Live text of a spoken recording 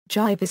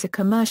Jive is a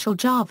commercial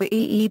Java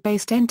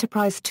EE-based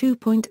Enterprise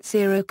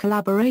 2.0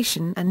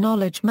 collaboration and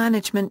knowledge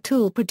management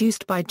tool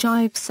produced by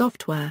Jive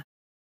Software.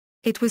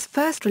 It was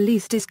first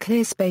released as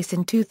Clearspace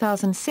in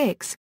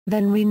 2006,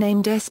 then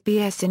renamed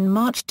SBS in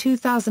March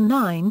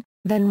 2009,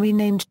 then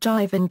renamed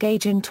Jive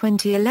Engage in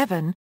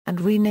 2011, and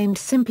renamed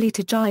simply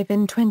to Jive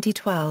in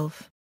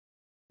 2012.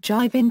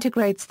 Jive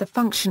integrates the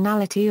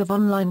functionality of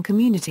online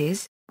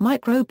communities,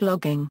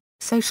 microblogging,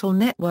 social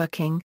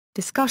networking,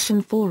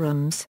 discussion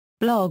forums,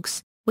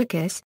 blogs,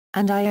 wikis,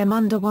 and IM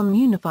under one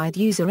unified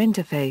user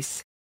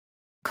interface.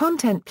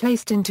 Content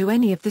placed into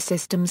any of the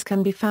systems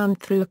can be found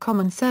through a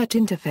common search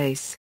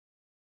interface.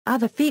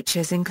 Other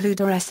features include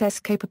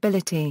RSS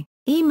capability,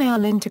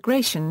 email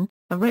integration,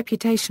 a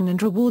reputation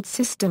and reward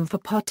system for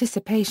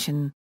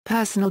participation,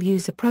 personal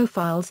user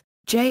profiles,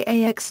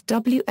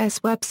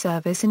 JAXWS web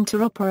service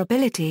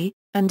interoperability,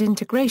 and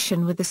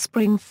integration with the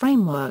Spring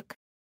framework.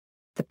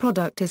 The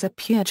product is a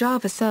pure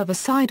Java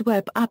server-side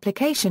web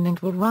application and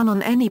will run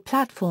on any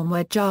platform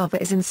where Java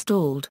is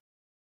installed.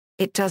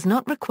 It does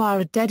not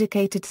require a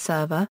dedicated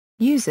server.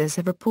 Users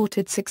have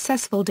reported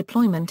successful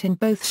deployment in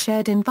both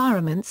shared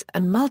environments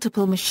and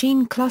multiple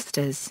machine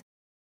clusters.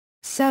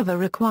 Server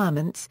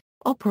requirements: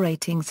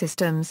 operating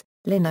systems,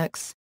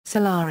 Linux,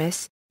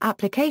 Solaris,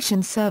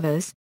 application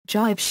servers.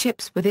 Jive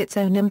ships with its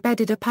own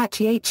embedded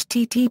Apache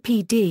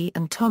HTTPD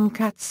and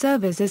Tomcat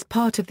servers as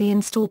part of the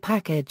install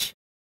package.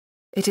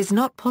 It is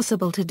not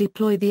possible to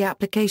deploy the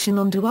application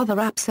onto other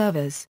app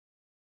servers.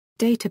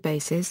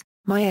 Databases: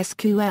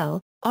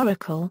 MySQL,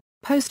 Oracle,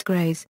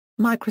 Postgres,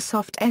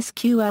 Microsoft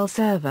SQL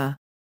Server.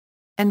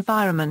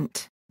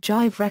 Environment: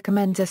 Jive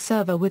recommends a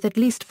server with at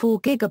least 4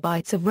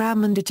 GB of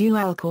RAM and a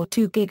dual-core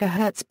 2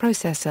 GHz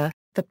processor.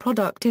 The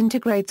product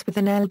integrates with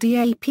an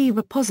LDAP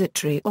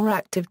repository or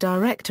Active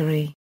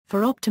Directory.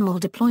 For optimal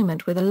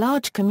deployment with a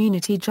large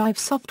community, Jive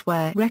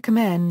Software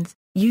recommends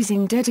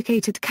using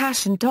dedicated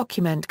cache and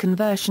document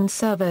conversion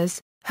servers,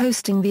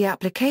 hosting the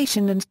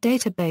application and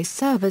database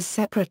servers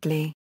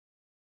separately.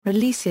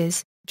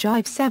 Releases: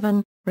 Jive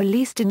 7,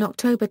 released in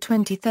October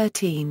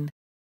 2013.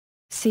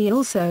 See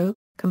also,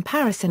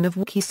 comparison of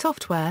Wiki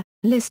software,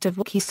 list of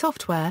Wiki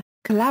software,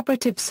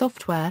 collaborative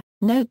software.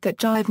 Note that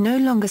Jive no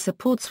longer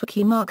supports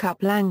Wiki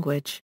markup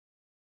language.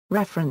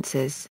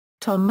 References: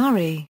 Tom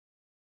Murray.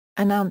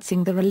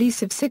 Announcing the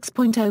release of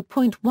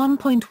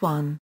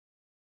 6.0.1.1.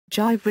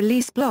 Jive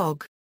release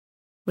blog.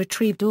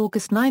 Retrieved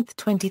August 9,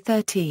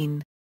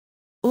 2013.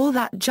 All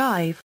That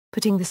Jive,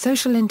 Putting the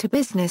Social into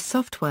Business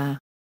Software.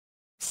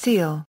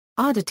 Seal,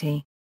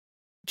 Ardity.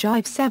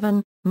 Jive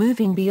 7,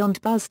 Moving Beyond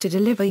Buzz to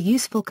Deliver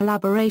Useful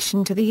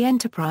Collaboration to the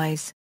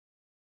Enterprise.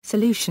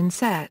 Solution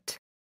Set.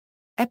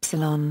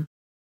 Epsilon.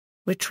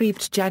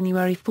 Retrieved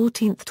January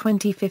 14,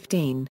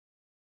 2015.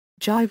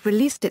 Jive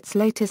released its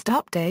latest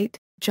update,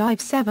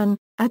 Jive 7,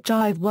 at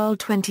Jive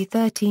World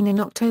 2013 in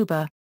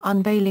October,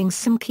 unveiling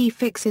some key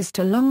fixes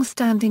to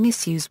long-standing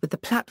issues with the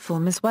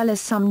platform as well as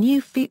some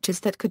new features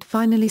that could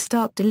finally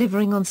start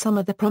delivering on some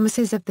of the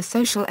promises of the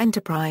social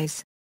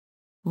enterprise.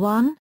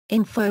 1.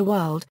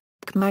 InfoWorld,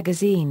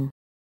 Magazine.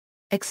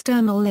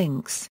 External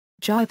links: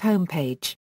 Jive homepage,